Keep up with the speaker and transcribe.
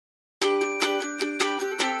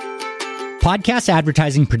Podcast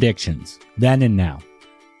advertising predictions, then and now.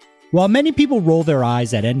 While many people roll their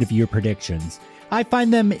eyes at end-of-year predictions, I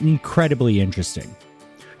find them incredibly interesting.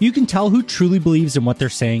 You can tell who truly believes in what they're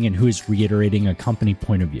saying and who is reiterating a company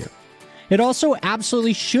point of view. It also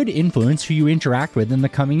absolutely should influence who you interact with in the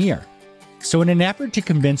coming year. So in an effort to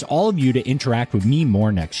convince all of you to interact with me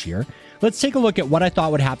more next year, let's take a look at what I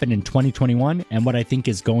thought would happen in 2021 and what I think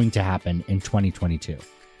is going to happen in 2022.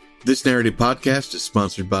 This Narrated podcast is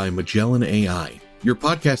sponsored by Magellan AI. Your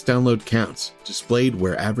podcast download counts, displayed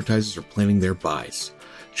where advertisers are planning their buys.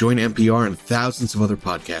 Join NPR and thousands of other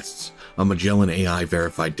podcasts on Magellan AI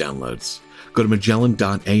verified downloads. Go to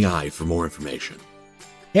magellan.ai for more information.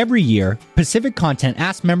 Every year, Pacific Content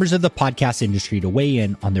asks members of the podcast industry to weigh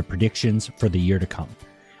in on their predictions for the year to come.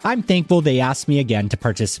 I'm thankful they asked me again to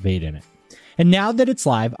participate in it. And now that it's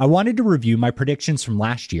live, I wanted to review my predictions from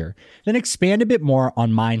last year, then expand a bit more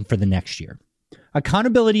on mine for the next year.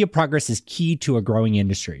 Accountability of progress is key to a growing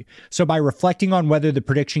industry, so by reflecting on whether the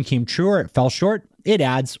prediction came true or it fell short, it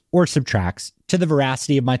adds or subtracts to the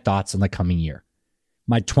veracity of my thoughts on the coming year.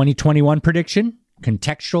 My 2021 prediction: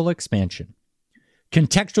 contextual expansion.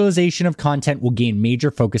 Contextualization of content will gain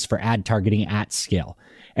major focus for ad targeting at scale.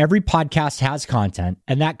 Every podcast has content,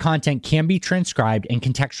 and that content can be transcribed and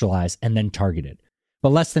contextualized and then targeted.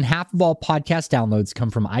 But less than half of all podcast downloads come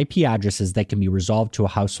from IP addresses that can be resolved to a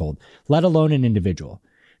household, let alone an individual.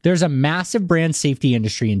 There's a massive brand safety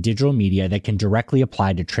industry in digital media that can directly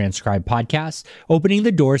apply to transcribed podcasts, opening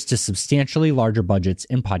the doors to substantially larger budgets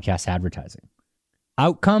in podcast advertising.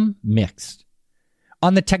 Outcome: mixed.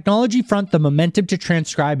 On the technology front, the momentum to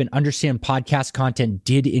transcribe and understand podcast content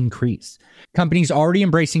did increase. Companies already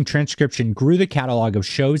embracing transcription grew the catalog of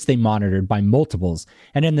shows they monitored by multiples,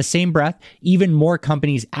 and in the same breath, even more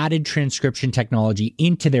companies added transcription technology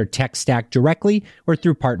into their tech stack directly or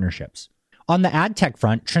through partnerships. On the ad tech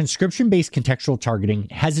front, transcription-based contextual targeting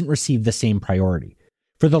hasn't received the same priority.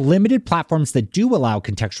 For the limited platforms that do allow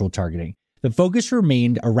contextual targeting, the focus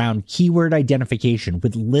remained around keyword identification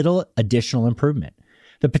with little additional improvement.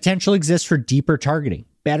 The potential exists for deeper targeting,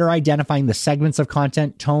 better identifying the segments of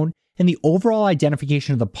content, tone, and the overall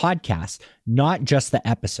identification of the podcast, not just the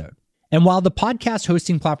episode. And while the podcast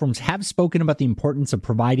hosting platforms have spoken about the importance of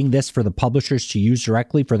providing this for the publishers to use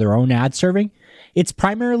directly for their own ad serving, it's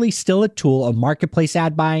primarily still a tool of marketplace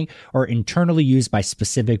ad buying or internally used by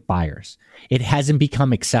specific buyers. It hasn't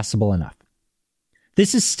become accessible enough.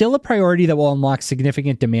 This is still a priority that will unlock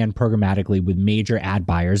significant demand programmatically with major ad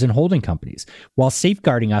buyers and holding companies, while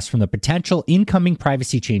safeguarding us from the potential incoming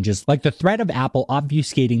privacy changes like the threat of Apple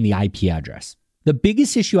obfuscating the IP address. The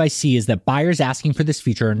biggest issue I see is that buyers asking for this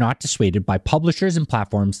feature are not dissuaded by publishers and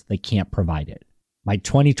platforms that can't provide it. My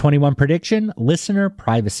 2021 prediction: listener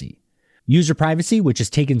privacy. User privacy, which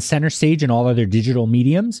has taken center stage in all other digital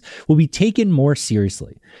mediums, will be taken more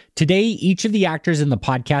seriously. Today, each of the actors in the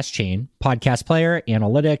podcast chain, podcast player,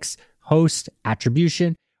 analytics, host,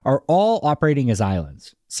 attribution, are all operating as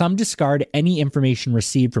islands. Some discard any information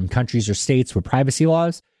received from countries or states with privacy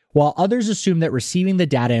laws, while others assume that receiving the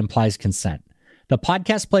data implies consent. The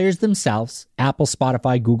podcast players themselves, Apple,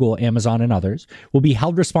 Spotify, Google, Amazon, and others, will be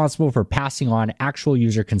held responsible for passing on actual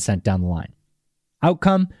user consent down the line.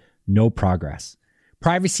 Outcome: no progress.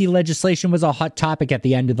 Privacy legislation was a hot topic at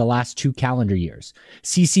the end of the last 2 calendar years.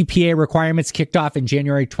 CCPA requirements kicked off in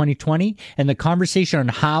January 2020, and the conversation on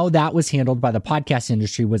how that was handled by the podcast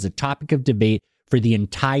industry was a topic of debate for the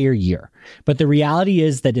entire year. But the reality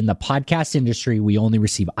is that in the podcast industry, we only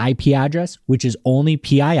receive IP address, which is only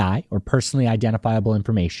PII, or personally identifiable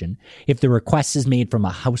information, if the request is made from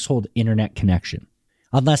a household internet connection.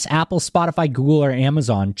 Unless Apple, Spotify, Google, or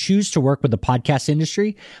Amazon choose to work with the podcast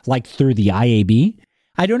industry, like through the IAB,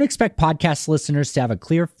 I don't expect podcast listeners to have a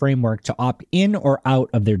clear framework to opt in or out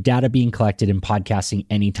of their data being collected in podcasting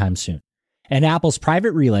anytime soon. And Apple's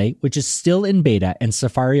Private Relay, which is still in beta and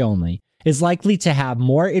Safari only, is likely to have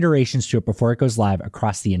more iterations to it before it goes live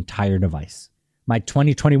across the entire device. My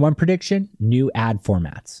 2021 prediction: new ad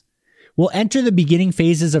formats. We'll enter the beginning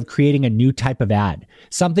phases of creating a new type of ad,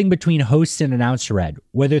 something between host and announcer ad,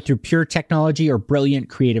 whether through pure technology or brilliant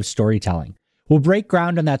creative storytelling. We'll break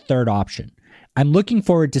ground on that third option. I'm looking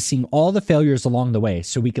forward to seeing all the failures along the way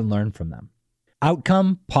so we can learn from them.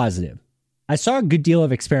 Outcome: positive. I saw a good deal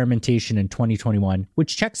of experimentation in 2021,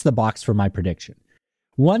 which checks the box for my prediction.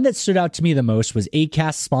 One that stood out to me the most was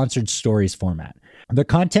Acast's sponsored stories format. The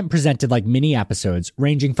content presented like mini episodes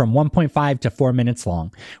ranging from 1.5 to 4 minutes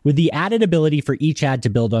long, with the added ability for each ad to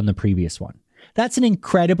build on the previous one. That's an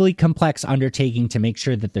incredibly complex undertaking to make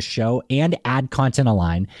sure that the show and ad content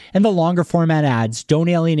align, and the longer format ads don't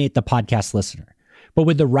alienate the podcast listener. But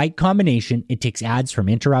with the right combination, it takes ads from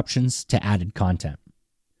interruptions to added content.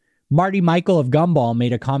 Marty Michael of Gumball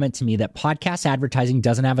made a comment to me that podcast advertising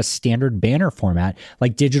doesn't have a standard banner format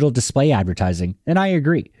like digital display advertising, and I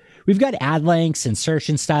agree. We've got ad lengths,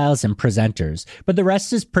 insertion styles, and presenters, but the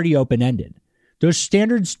rest is pretty open-ended. Those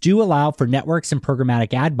standards do allow for networks and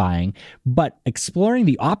programmatic ad buying, but exploring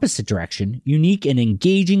the opposite direction, unique and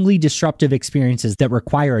engagingly disruptive experiences that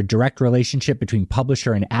require a direct relationship between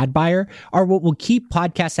publisher and ad buyer are what will keep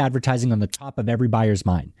podcast advertising on the top of every buyer's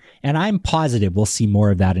mind. And I'm positive we'll see more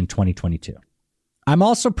of that in 2022. I'm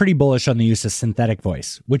also pretty bullish on the use of synthetic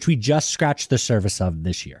voice, which we just scratched the surface of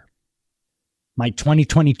this year. My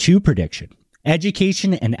 2022 prediction: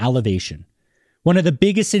 education and elevation. One of the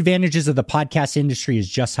biggest advantages of the podcast industry is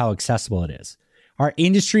just how accessible it is. Our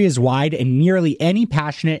industry is wide and nearly any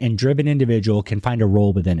passionate and driven individual can find a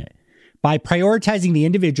role within it. By prioritizing the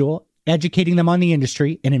individual, educating them on the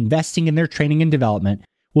industry, and investing in their training and development,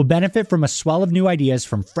 we'll benefit from a swell of new ideas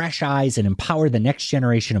from fresh eyes and empower the next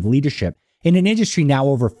generation of leadership in an industry now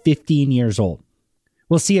over 15 years old.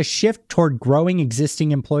 We'll see a shift toward growing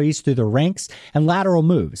existing employees through the ranks and lateral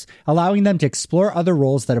moves, allowing them to explore other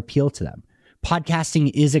roles that appeal to them.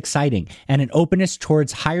 Podcasting is exciting, and an openness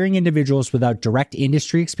towards hiring individuals without direct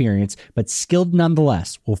industry experience, but skilled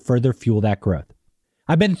nonetheless, will further fuel that growth.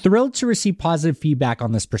 I've been thrilled to receive positive feedback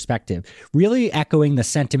on this perspective, really echoing the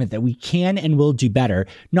sentiment that we can and will do better,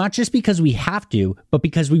 not just because we have to, but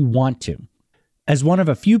because we want to. As one of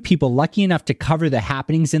a few people lucky enough to cover the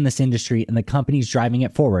happenings in this industry and the companies driving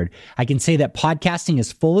it forward, I can say that podcasting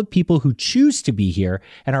is full of people who choose to be here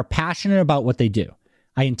and are passionate about what they do.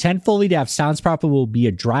 I intend fully to have Sounds Profitable be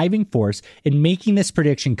a driving force in making this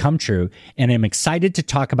prediction come true, and I'm excited to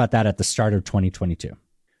talk about that at the start of 2022.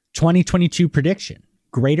 2022 prediction: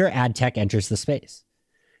 greater ad tech enters the space.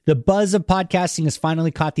 The buzz of podcasting has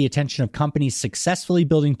finally caught the attention of companies successfully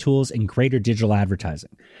building tools in greater digital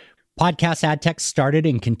advertising. Podcast ad tech started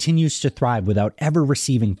and continues to thrive without ever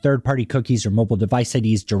receiving third-party cookies or mobile device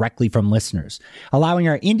IDs directly from listeners, allowing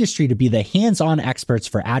our industry to be the hands-on experts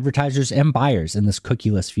for advertisers and buyers in this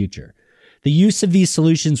cookieless future. The use of these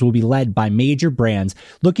solutions will be led by major brands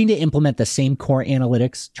looking to implement the same core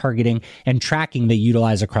analytics, targeting, and tracking they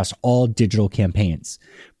utilize across all digital campaigns.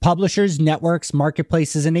 Publishers, networks,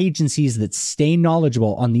 marketplaces, and agencies that stay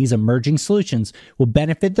knowledgeable on these emerging solutions will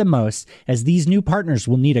benefit the most, as these new partners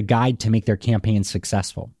will need a guide to make their campaigns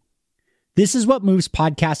successful. This is what moves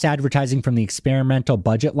podcast advertising from the experimental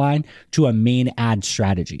budget line to a main ad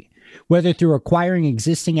strategy. Whether through acquiring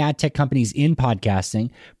existing ad tech companies in podcasting,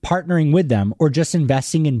 partnering with them, or just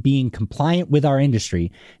investing in being compliant with our industry,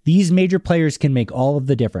 these major players can make all of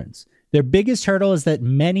the difference. Their biggest hurdle is that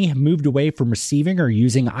many have moved away from receiving or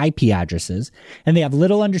using IP addresses, and they have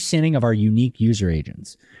little understanding of our unique user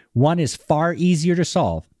agents. One is far easier to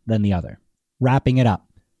solve than the other. Wrapping it up.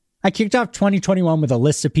 I kicked off 2021 with a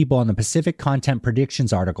list of people on the Pacific Content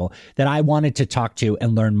Predictions article that I wanted to talk to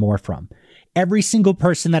and learn more from. Every single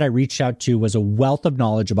person that I reached out to was a wealth of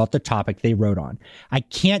knowledge about the topic they wrote on. I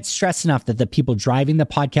can't stress enough that the people driving the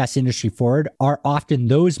podcast industry forward are often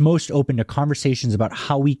those most open to conversations about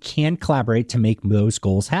how we can collaborate to make those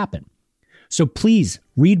goals happen. So please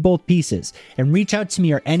read both pieces and reach out to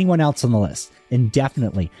me or anyone else on the list. And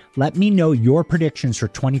definitely let me know your predictions for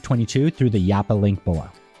 2022 through the Yappa link below.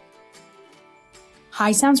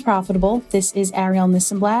 Hi, Sounds Profitable. This is Ariel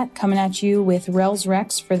Nissenblatt coming at you with Rels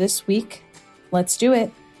Rex for this week. Let's do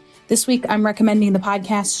it. This week, I'm recommending the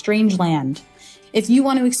podcast Strangeland. If you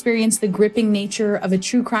want to experience the gripping nature of a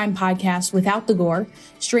true crime podcast without the gore,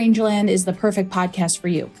 Strangeland is the perfect podcast for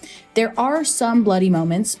you. There are some bloody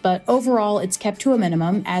moments, but overall, it's kept to a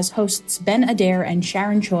minimum as hosts Ben Adair and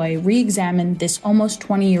Sharon Choi re-examine this almost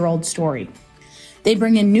 20-year-old story. They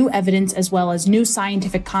bring in new evidence as well as new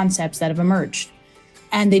scientific concepts that have emerged.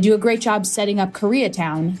 And they do a great job setting up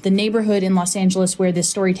Koreatown, the neighborhood in Los Angeles where this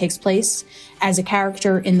story takes place, as a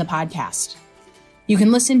character in the podcast. You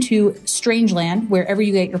can listen to Strangeland wherever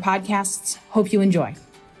you get your podcasts. Hope you enjoy.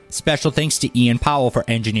 Special thanks to Ian Powell for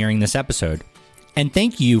engineering this episode. And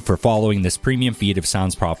thank you for following this premium feed of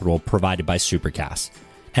Sounds Profitable provided by Supercast.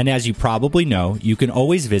 And as you probably know, you can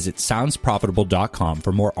always visit soundsprofitable.com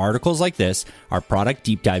for more articles like this, our product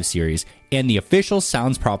deep dive series, and the official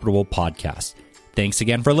Sounds Profitable podcast. Thanks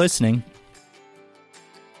again for listening.